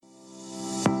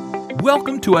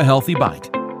Welcome to A Healthy Bite.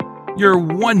 You're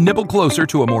one nibble closer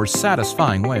to a more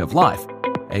satisfying way of life,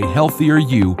 a healthier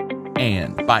you,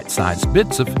 and bite-sized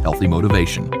bits of healthy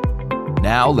motivation.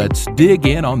 Now let's dig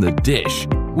in on the dish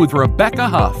with Rebecca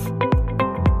Huff.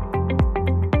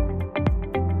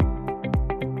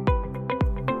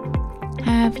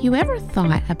 Have you ever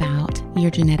thought about your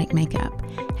genetic makeup?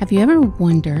 Have you ever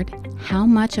wondered how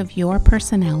much of your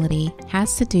personality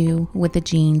has to do with the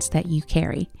genes that you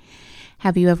carry?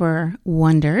 Have you ever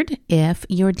wondered if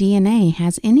your DNA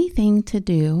has anything to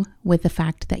do with the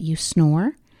fact that you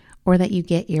snore or that you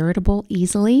get irritable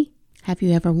easily? Have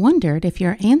you ever wondered if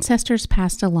your ancestors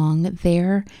passed along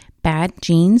their bad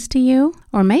genes to you?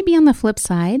 Or maybe on the flip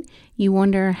side, you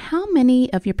wonder how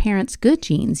many of your parents' good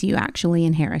genes you actually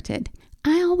inherited.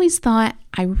 I always thought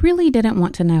I really didn't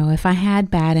want to know if I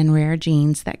had bad and rare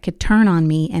genes that could turn on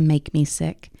me and make me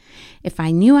sick. If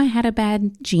I knew I had a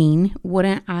bad gene,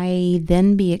 wouldn't I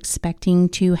then be expecting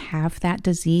to have that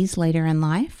disease later in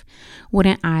life?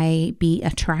 Wouldn't I be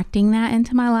attracting that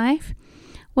into my life?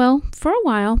 Well, for a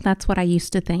while, that's what I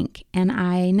used to think, and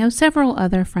I know several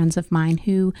other friends of mine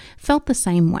who felt the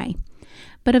same way.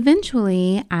 But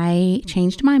eventually, I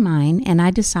changed my mind and I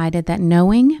decided that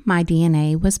knowing my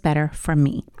DNA was better for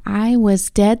me. I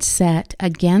was dead set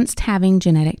against having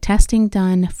genetic testing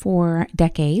done for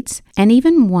decades, and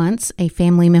even once a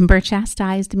family member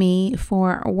chastised me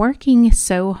for working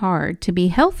so hard to be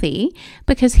healthy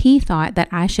because he thought that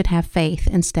I should have faith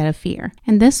instead of fear.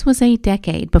 And this was a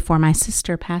decade before my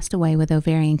sister passed away with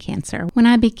ovarian cancer. When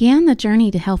I began the journey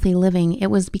to healthy living,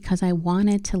 it was because I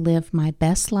wanted to live my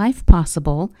best life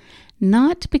possible,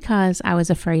 not because I was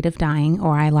afraid of dying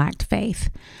or I lacked faith.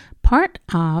 Part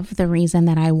of the reason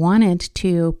that I wanted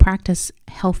to practice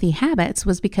healthy habits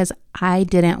was because I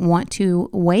didn't want to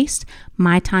waste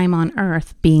my time on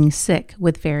earth being sick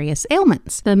with various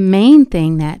ailments. The main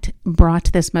thing that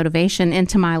brought this motivation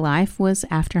into my life was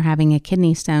after having a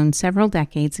kidney stone several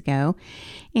decades ago,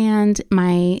 and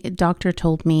my doctor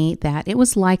told me that it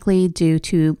was likely due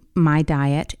to my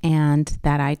diet and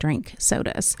that I drank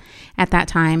sodas. At that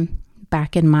time,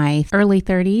 back in my early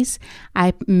 30s,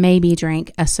 I maybe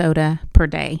drank a soda per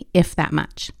day, if that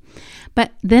much.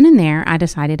 But then and there, I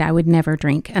decided I would never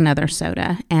drink another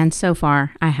soda, and so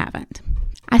far, I haven't.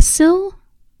 I still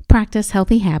practice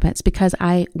healthy habits because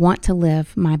I want to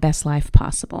live my best life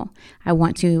possible. I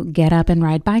want to get up and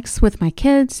ride bikes with my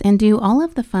kids and do all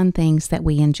of the fun things that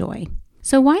we enjoy.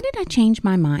 So why did I change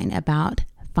my mind about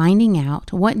finding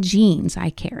out what genes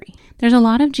I carry? There's a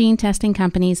lot of gene testing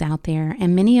companies out there,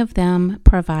 and many of them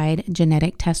provide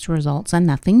genetic test results and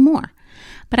nothing more.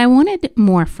 But I wanted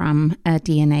more from a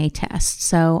DNA test,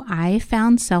 so I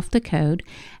found Selfdecode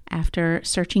after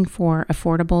searching for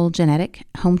affordable genetic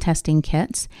home testing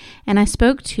kits, and I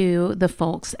spoke to the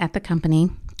folks at the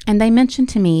company, and they mentioned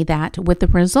to me that with the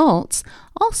results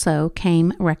also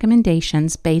came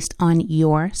recommendations based on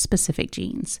your specific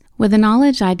genes. With the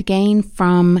knowledge I'd gained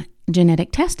from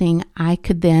genetic testing, I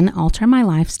could then alter my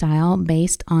lifestyle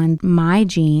based on my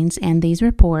genes and these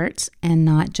reports and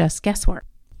not just guesswork.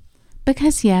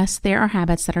 Because yes, there are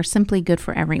habits that are simply good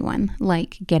for everyone,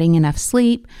 like getting enough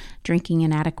sleep, drinking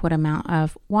an adequate amount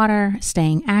of water,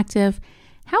 staying active.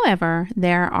 However,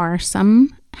 there are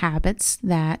some habits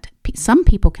that some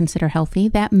people consider healthy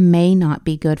that may not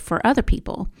be good for other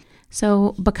people.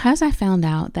 So because I found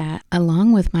out that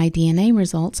along with my DNA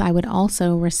results, I would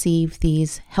also receive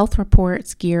these health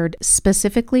reports geared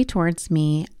specifically towards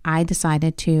me, I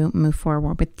decided to move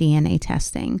forward with DNA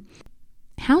testing.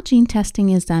 How gene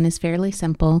testing is done is fairly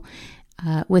simple.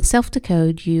 With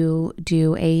Selfdecode, you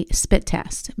do a spit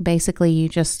test. Basically, you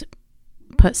just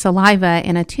put saliva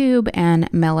in a tube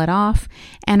and mail it off,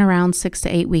 and around 6 to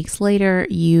 8 weeks later,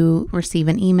 you receive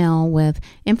an email with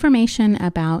information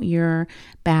about your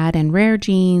bad and rare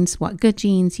genes, what good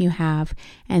genes you have,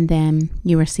 and then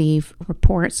you receive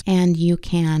reports, and you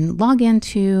can log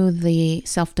into the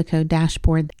Selfdecode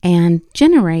dashboard and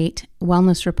generate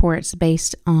wellness reports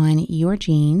based on your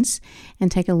genes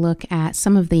and take a look at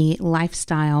some of the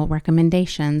lifestyle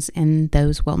recommendations in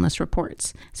those wellness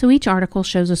reports. So each article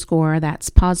shows a score that's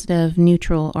positive,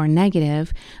 neutral, or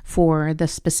negative for the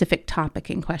specific topic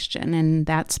in question, and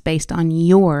that's based on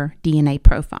your DNA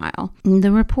profile.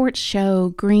 The reports show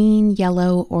green,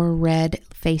 yellow, or red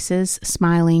faces,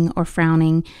 smiling or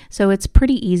frowning, so it's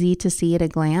pretty easy to see at a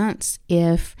glance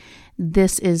if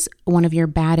this is one of your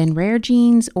bad and rare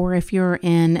genes, or if you're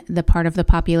in the part of the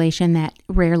population that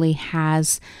rarely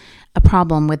has a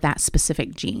problem with that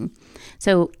specific gene.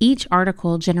 So each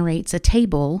article generates a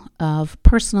table of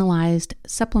personalized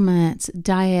supplements,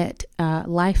 diet,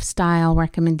 lifestyle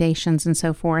recommendations, and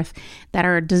so forth that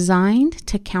are designed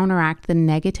to counteract the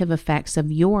negative effects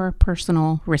of your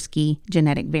personal risky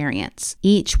genetic variants.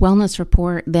 Each wellness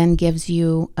report then gives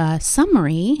you a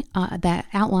summary that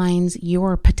outlines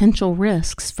your potential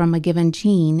risks from a given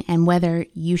gene and whether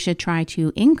you should try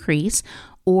to increase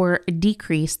or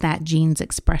decrease that gene's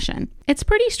expression. It's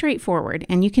pretty straightforward,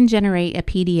 and you can generate a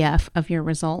PDF of your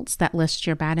results that lists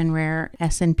your bad and rare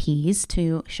S&Ps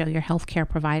to show your healthcare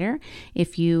provider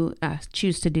if you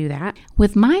choose to do that.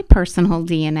 With my personal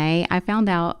DNA, I found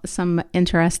out some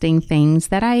interesting things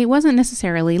that I wasn't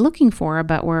necessarily looking for,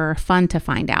 but were fun to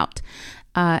find out.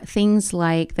 Things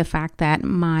like the fact that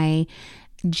my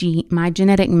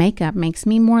genetic makeup makes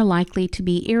me more likely to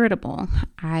be irritable.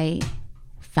 I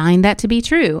find that to be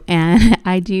true, and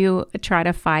I do try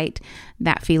to fight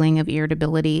that feeling of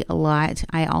irritability a lot.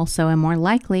 I also am more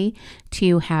likely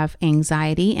to have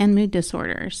anxiety and mood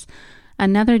disorders.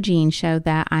 Another gene showed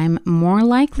that I'm more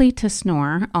likely to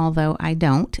snore, although I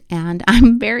don't, and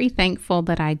I'm very thankful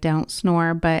that I don't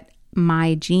snore, but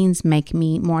my genes make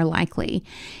me more likely.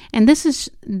 And this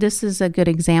is a good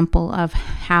example of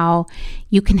how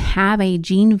you can have a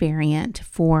gene variant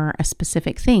for a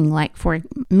specific thing. Like for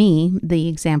me, the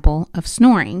example of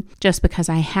snoring. Just because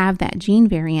I have that gene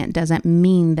variant doesn't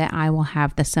mean that I will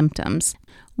have the symptoms.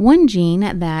 One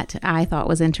gene that I thought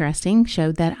was interesting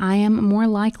showed that I am more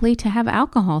likely to have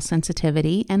alcohol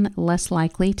sensitivity and less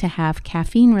likely to have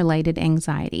caffeine-related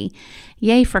anxiety.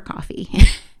 Yay for coffee.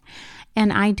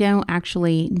 And I don't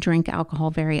actually drink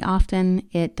alcohol very often.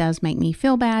 It does make me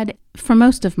feel bad. For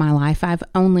most of my life, I've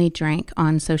only drank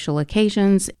on social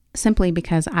occasions simply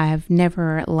because I've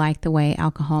never liked the way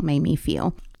alcohol made me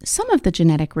feel. Some of the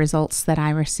genetic results that I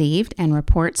received and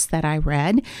reports that I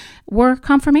read were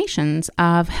confirmations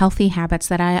of healthy habits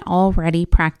that I already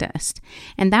practiced.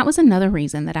 And that was another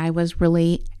reason that I was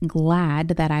really glad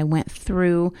that I went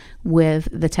through with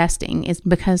the testing, is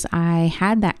because I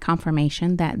had that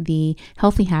confirmation that the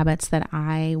healthy habits that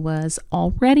I was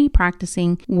already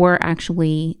practicing were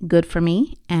actually good for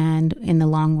me and in the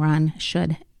long run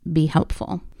should be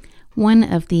helpful. One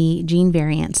of the gene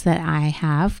variants that I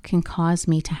have can cause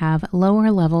me to have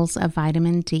lower levels of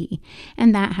vitamin D,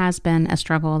 and that has been a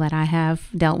struggle that I have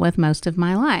dealt with most of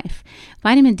my life.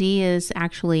 Vitamin D is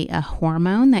actually a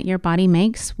hormone that your body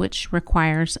makes, which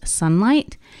requires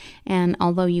sunlight, and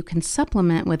although you can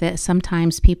supplement with it,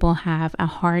 sometimes people have a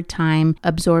hard time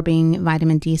absorbing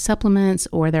vitamin D supplements,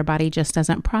 or their body just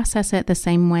doesn't process it the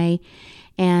same way.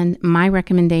 And my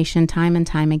recommendation time and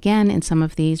time again in some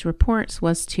of these reports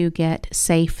was to get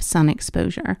safe sun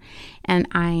exposure. And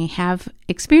I have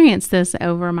experienced this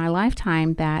over my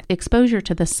lifetime, that exposure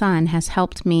to the sun has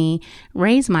helped me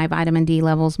raise my vitamin D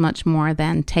levels much more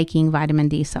than taking vitamin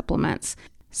D supplements.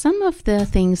 Some of the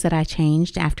things that I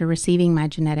changed after receiving my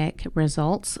genetic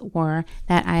results were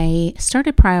that I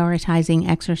started prioritizing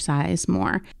exercise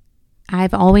more.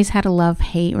 I've always had a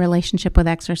love-hate relationship with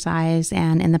exercise,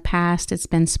 and in the past it's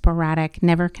been sporadic,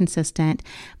 never consistent,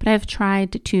 but I've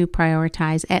tried to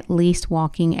prioritize at least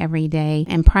walking every day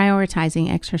and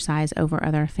prioritizing exercise over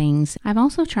other things. I've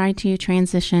also tried to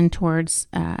transition towards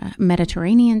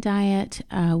Mediterranean diet,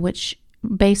 which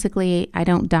basically, I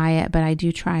don't diet, but I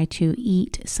do try to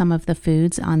eat some of the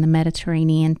foods on the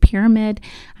Mediterranean pyramid.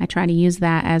 I try to use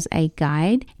that as a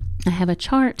guide. I have a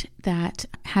chart that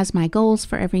has my goals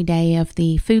for every day of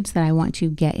the foods that I want to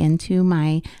get into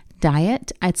my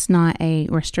diet. It's not a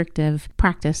restrictive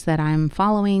practice that I'm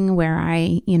following where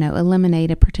I,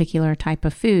 eliminate a particular type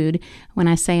of food. When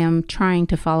I say I'm trying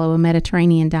to follow a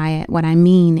Mediterranean diet, what I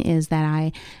mean is that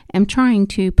I am trying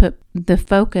to put the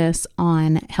focus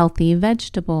on healthy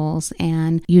vegetables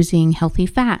and using healthy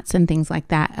fats and things like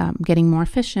that, getting more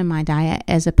fish in my diet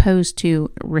as opposed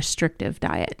to restrictive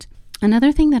diet.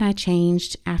 Another thing that I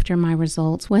changed after my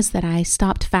results was that I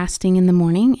stopped fasting in the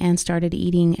morning and started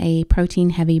eating a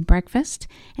protein-heavy breakfast,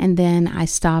 and then I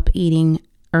stopped eating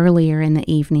earlier in the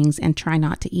evenings and try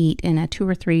not to eat in a 2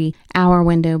 or 3 hour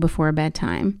window before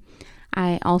bedtime.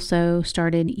 I also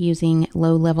started using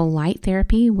low-level light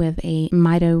therapy with a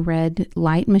Mito Red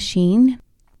light machine.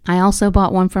 I also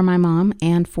bought one for my mom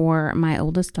and for my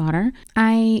oldest daughter.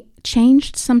 I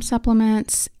changed some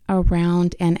supplements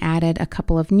around and added a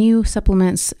couple of new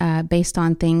supplements based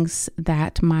on things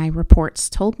that my reports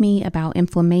told me about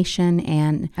inflammation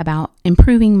and about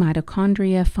improving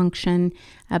mitochondria function,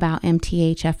 about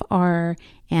MTHFR,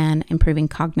 and improving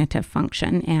cognitive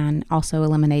function, and also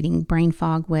eliminating brain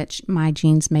fog, which my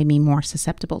genes made me more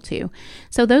susceptible to.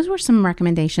 So those were some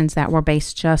recommendations that were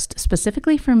based just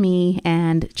specifically for me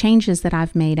and changes that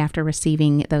I've made after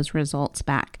receiving those results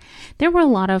back. There were a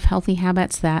lot of healthy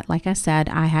habits that, like I said,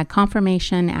 I had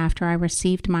confirmation after I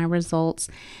received my results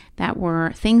that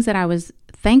were things that I was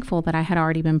thankful that I had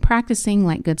already been practicing,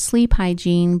 like good sleep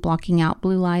hygiene, blocking out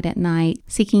blue light at night,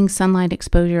 seeking sunlight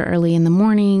exposure early in the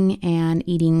morning, and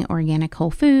eating organic whole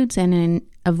foods, and then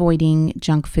avoiding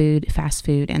junk food, fast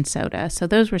food, and soda. So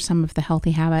those were some of the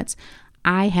healthy habits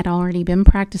I had already been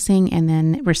practicing, and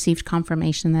then received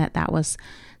confirmation that that was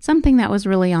something that was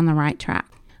really on the right track.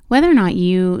 Whether or not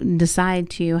you decide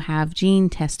to have gene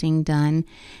testing done,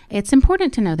 it's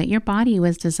important to know that your body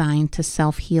was designed to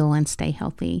self-heal and stay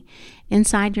healthy.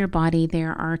 Inside your body,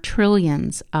 there are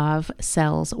trillions of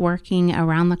cells working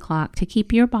around the clock to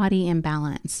keep your body in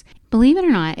balance. Believe it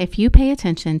or not, if you pay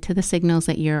attention to the signals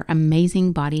that your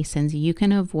amazing body sends you,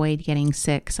 can avoid getting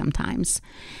sick sometimes.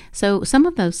 So some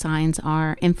of those signs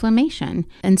are inflammation,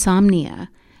 insomnia,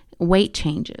 weight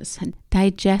changes,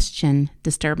 digestion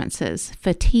disturbances,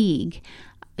 fatigue.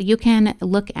 You can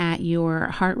look at your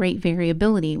heart rate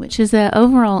variability, which is an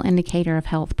overall indicator of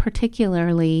health,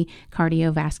 particularly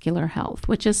cardiovascular health,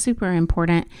 which is super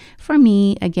important for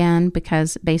me, again,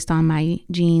 because based on my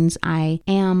genes, I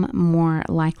am more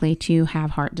likely to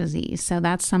have heart disease. So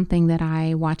that's something that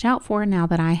I watch out for now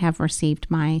that I have received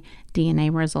my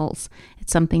DNA results.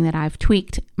 It's something that I've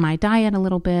tweaked my diet a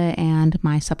little bit and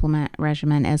my supplement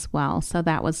regimen as well. So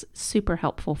that was super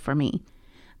helpful for me.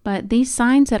 But these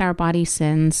signs that our body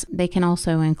sends, they can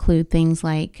also include things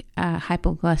like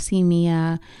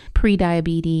hypoglycemia,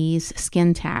 prediabetes,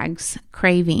 skin tags,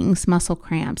 cravings, muscle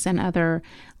cramps, and other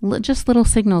just little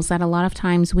signals that a lot of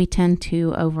times we tend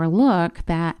to overlook,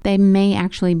 that they may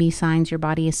actually be signs your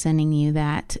body is sending you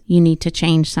that you need to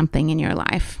change something in your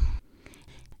life.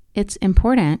 It's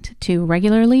important to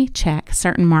regularly check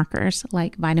certain markers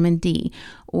like vitamin D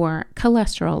or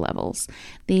cholesterol levels.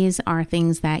 These are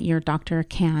things that your doctor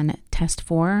can test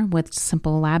for with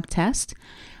simple lab tests.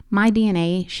 My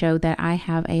DNA showed that I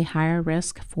have a higher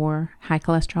risk for high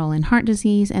cholesterol and heart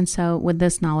disease, and so with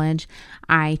this knowledge,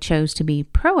 I chose to be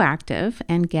proactive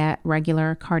and get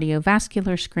regular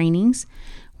cardiovascular screenings,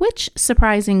 which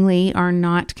surprisingly are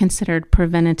not considered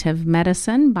preventative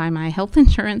medicine by my health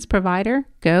insurance provider.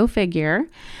 Go figure.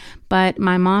 But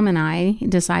my mom and I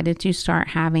decided to start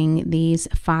having these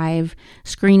 5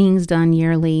 screenings done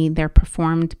yearly. They're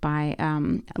performed by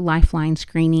Lifeline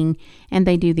Screening, and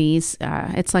they do these.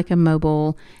 It's like a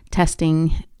mobile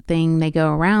testing thing. They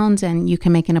go around and you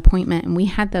can make an appointment, and we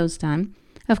had those done.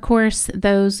 Of course,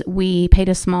 we paid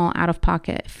a small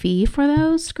out-of-pocket fee for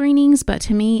those screenings, but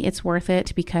to me, it's worth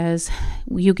it because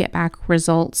you get back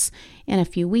results in a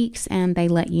few weeks and they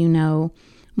let you know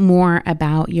more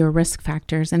about your risk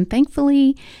factors. And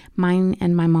thankfully, mine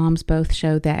and my mom's both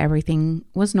showed that everything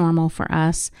was normal for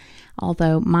us,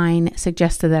 although mine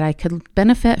suggested that I could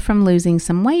benefit from losing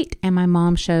some weight, and my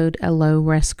mom showed a low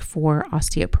risk for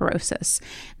osteoporosis.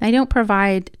 They don't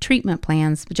provide treatment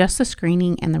plans, just the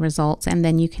screening and the results, and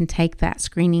then you can take that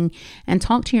screening and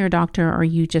talk to your doctor, or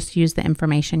you just use the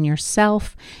information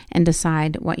yourself and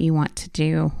decide what you want to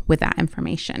do with that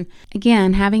information.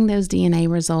 Again, having those DNA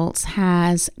results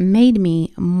has made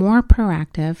me more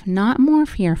proactive, not more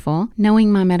fearful.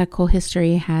 Knowing my medical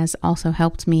history has also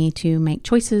helped me to make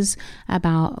choices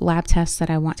about lab tests that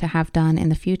I want to have done in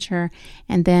the future.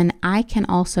 And then I can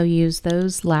also use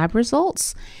those lab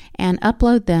results and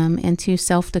upload them into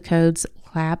Selfdecode's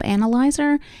lab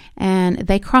analyzer, and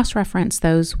they cross-reference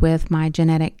those with my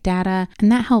genetic data,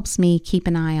 and that helps me keep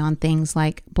an eye on things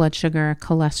like blood sugar,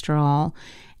 cholesterol,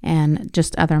 and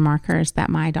just other markers that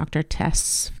my doctor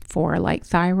tests for, like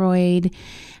thyroid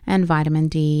and vitamin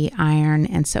D, iron,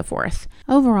 and so forth.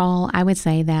 Overall, I would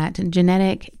say that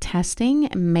genetic testing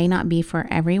may not be for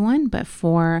everyone, but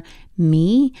for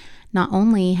me, not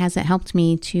only has it helped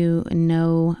me to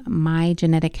know my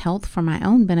genetic health for my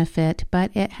own benefit,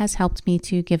 but it has helped me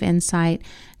to give insight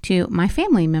to my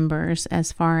family members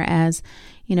as far as,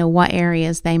 what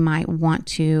areas they might want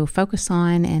to focus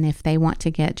on, and if they want to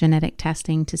get genetic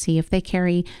testing to see if they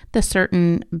carry the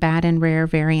certain bad and rare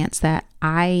variants that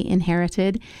I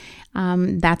inherited.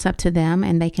 That's up to them,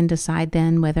 and they can decide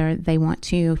then whether they want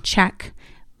to check.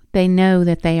 They know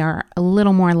that they are a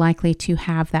little more likely to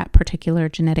have that particular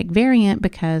genetic variant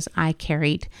because I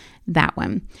carried that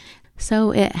one.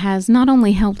 So it has not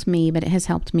only helped me, but it has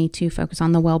helped me to focus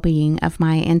on the well-being of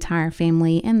my entire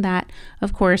family. And that,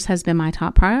 of course, has been my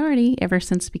top priority ever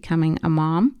since becoming a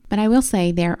mom. But I will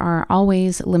say there are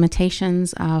always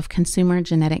limitations of consumer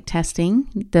genetic testing.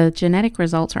 The genetic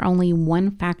results are only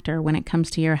one factor when it comes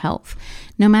to your health.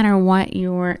 No matter what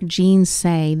your genes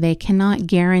say, they cannot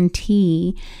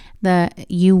guarantee that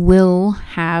you will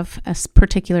have a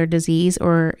particular disease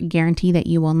or guarantee that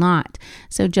you will not.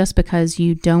 So just because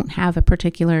you don't have a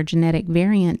particular genetic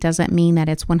variant doesn't mean that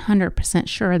it's 100%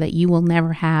 sure that you will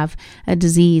never have a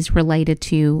disease related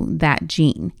to that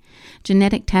gene.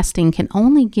 Genetic testing can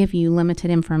only give you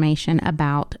limited information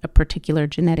about a particular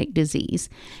genetic disease.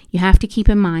 You have to keep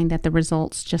in mind that the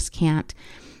results just can't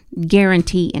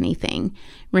guarantee anything.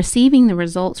 Receiving the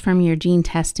results from your gene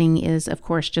testing is, of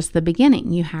course, just the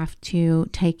beginning. You have to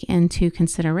take into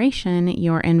consideration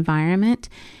your environment,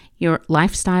 your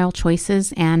lifestyle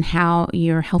choices, and how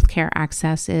your healthcare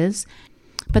access is.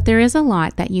 But there is a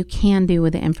lot that you can do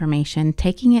with the information.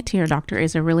 Taking it to your doctor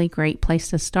is a really great place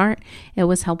to start. It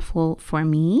was helpful for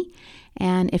me.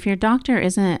 And if your doctor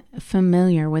isn't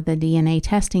familiar with the DNA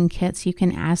testing kits, you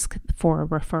can ask for a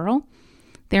referral.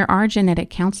 There are genetic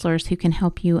counselors who can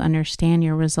help you understand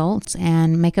your results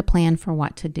and make a plan for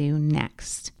what to do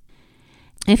next.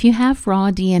 If you have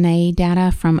raw DNA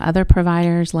data from other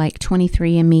providers like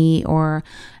 23andMe or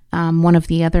one of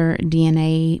the other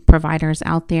DNA providers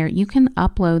out there, you can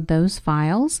upload those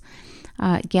files,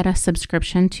 get a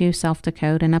subscription to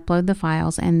Selfdecode and upload the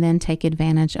files, and then take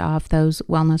advantage of those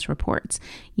wellness reports.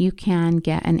 You can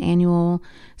get an annual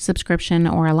subscription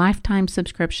or a lifetime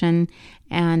subscription,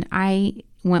 and I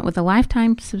went with a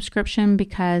lifetime subscription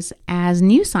because as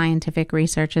new scientific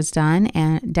research is done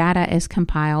and data is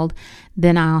compiled,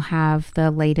 then I'll have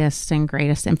the latest and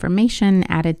greatest information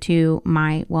added to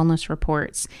my wellness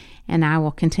reports, and I will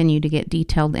continue to get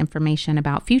detailed information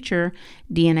about future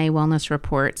DNA wellness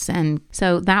reports. And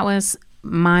so that was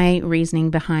my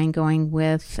reasoning behind going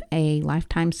with a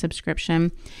lifetime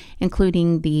subscription,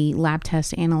 including the lab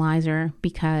test analyzer,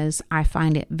 because I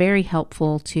find it very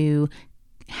helpful to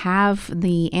have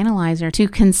the analyzer to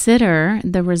consider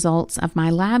the results of my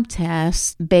lab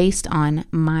tests based on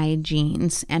my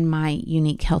genes and my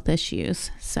unique health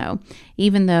issues. So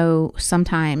even though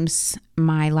sometimes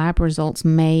my lab results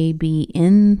may be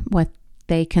in what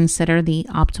they consider the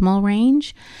optimal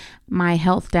range, my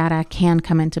health data can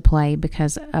come into play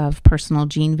because of personal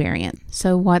gene variant.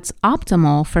 So what's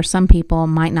optimal for some people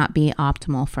might not be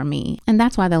optimal for me. And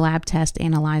that's why the lab test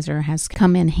analyzer has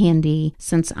come in handy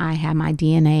since I had my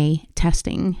DNA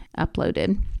testing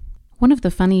uploaded. One of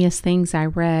the funniest things I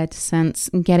read since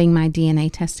getting my DNA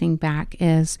testing back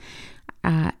is,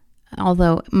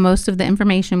 although most of the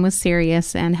information was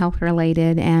serious and health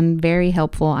related and very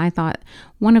helpful, I thought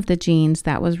one of the genes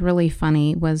that was really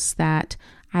funny was that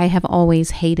I have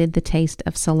always hated the taste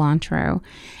of cilantro.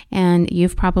 And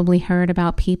you've probably heard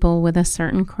about people with a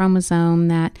certain chromosome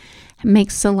that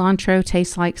makes cilantro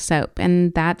taste like soap.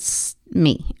 And that's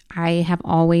me. I have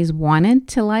always wanted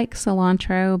to like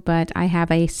cilantro, but I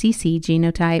have a CC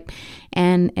genotype,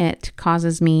 and it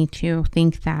causes me to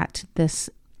think that this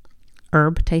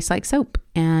herb tastes like soap.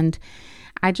 And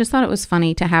I just thought it was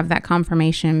funny to have that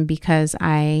confirmation because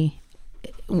I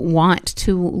want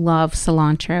to love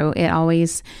cilantro. It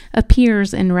always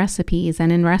appears in recipes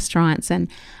and in restaurants, and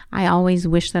I always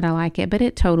wish that I like it, but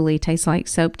it totally tastes like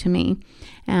soap to me.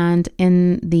 And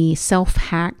in the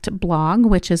Self-Hacked blog,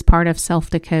 which is part of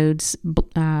Selfdecode's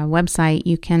website,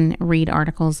 you can read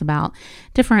articles about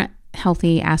different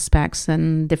healthy aspects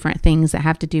and different things that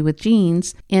have to do with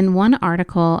genes. In one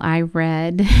article, I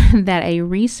read that a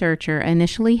researcher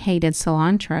initially hated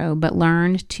cilantro but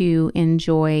learned to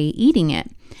enjoy eating it.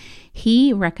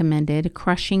 He recommended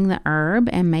crushing the herb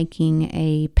and making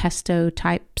a pesto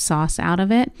type sauce out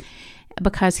of it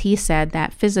because he said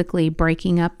that physically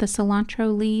breaking up the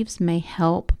cilantro leaves may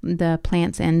help the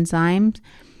plant's enzymes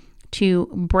to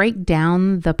break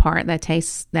down the part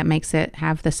that makes it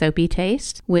have the soapy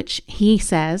taste, which he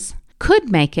says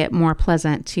could make it more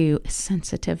pleasant to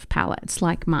sensitive palates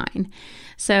like mine.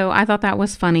 So I thought that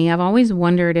was funny. I've always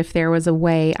wondered if there was a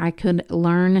way I could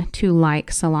learn to like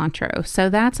cilantro. So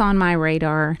that's on my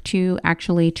radar, to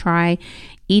actually try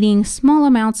eating small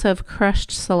amounts of crushed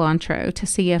cilantro to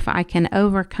see if I can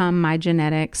overcome my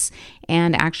genetics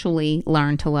and actually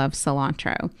learn to love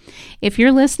cilantro. If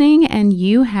you're listening and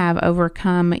you have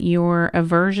overcome your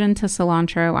aversion to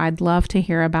cilantro, I'd love to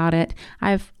hear about it.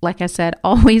 I've, like I said,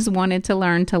 always wanted to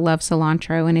learn to love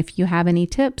cilantro, and if you have any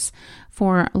tips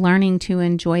for learning to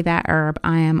enjoy that herb,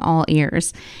 I am all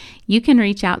ears. You can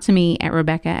reach out to me at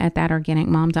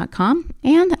Rebecca@thatorganicmom.com,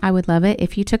 and I would love it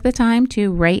if you took the time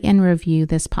to rate and review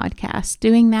this podcast.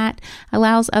 Doing that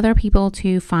allows other people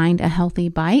to find a healthy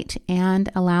bite and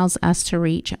allows us to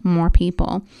reach more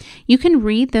people. You can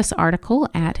read this article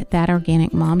at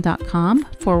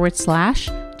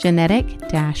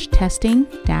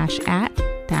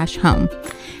thatorganicmom.com/genetic-testing-at-home.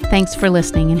 Thanks for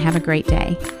listening and have a great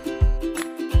day.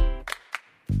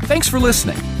 Thanks for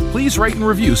listening. Please rate and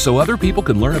review so other people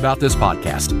can learn about this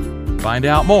podcast. Find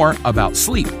out more about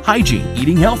sleep, hygiene,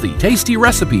 eating healthy, tasty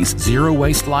recipes,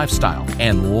 zero-waste lifestyle,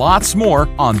 and lots more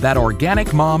on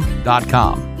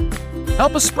thatorganicmom.com.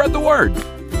 Help us spread the word.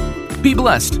 Be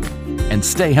blessed and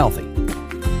stay healthy.